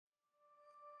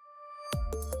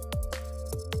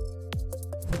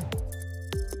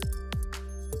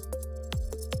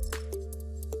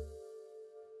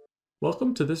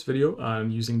Welcome to this video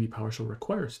on using the PowerShell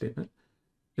require statement.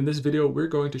 In this video, we're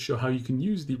going to show how you can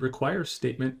use the require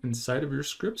statement inside of your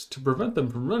scripts to prevent them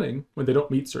from running when they don't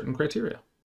meet certain criteria.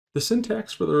 The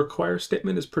syntax for the require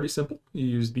statement is pretty simple. You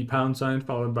use the pound sign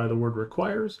followed by the word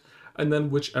requires, and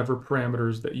then whichever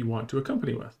parameters that you want to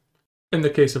accompany with. In the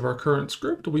case of our current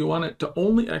script, we want it to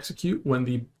only execute when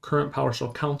the current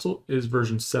PowerShell console is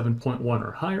version 7.1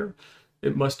 or higher.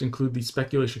 It must include the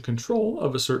speculation control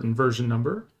of a certain version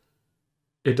number.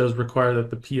 It does require that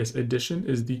the PS edition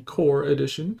is the core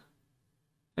edition.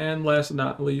 And last but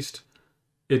not least,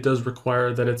 it does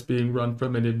require that it's being run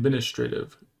from an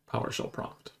administrative PowerShell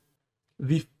prompt.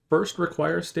 The first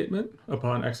require statement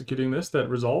upon executing this that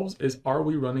resolves is, are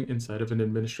we running inside of an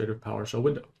administrative PowerShell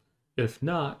window? If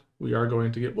not, we are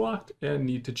going to get blocked and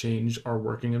need to change our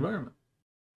working environment.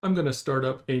 I'm going to start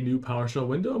up a new PowerShell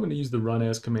window. I'm going to use the run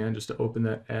as command just to open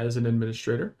that as an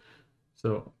administrator.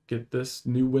 So get this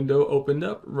new window opened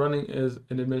up, running as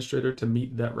an administrator to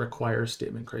meet that require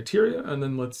statement criteria, and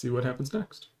then let's see what happens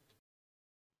next.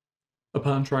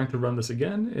 Upon trying to run this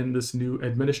again in this new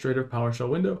administrative PowerShell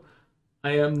window,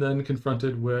 I am then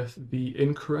confronted with the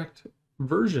incorrect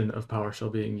version of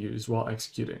PowerShell being used while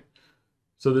executing.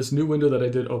 So this new window that I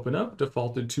did open up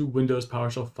defaulted to Windows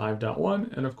PowerShell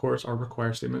 5.1, and of course our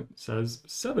require statement says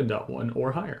 7.1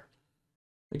 or higher.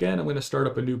 Again, I'm going to start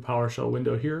up a new PowerShell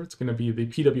window here. It's going to be the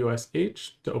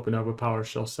PWSH to open up a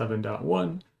PowerShell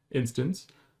 7.1 instance.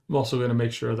 I'm also going to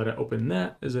make sure that I open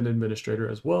that as an administrator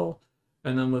as well.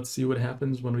 And then let's see what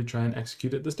happens when we try and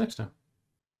execute it this next time.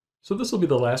 So this will be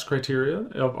the last criteria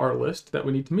of our list that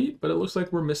we need to meet, but it looks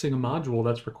like we're missing a module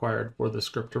that's required for the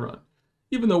script to run.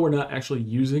 Even though we're not actually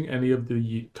using any of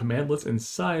the commandlets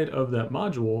inside of that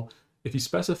module, if you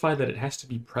specify that it has to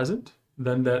be present,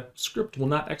 then that script will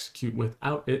not execute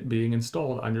without it being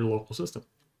installed on your local system.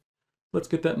 Let's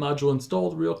get that module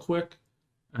installed real quick,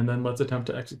 and then let's attempt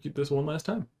to execute this one last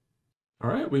time. All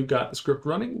right, we've got the script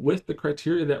running with the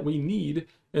criteria that we need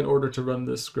in order to run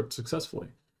this script successfully.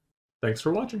 Thanks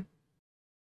for watching.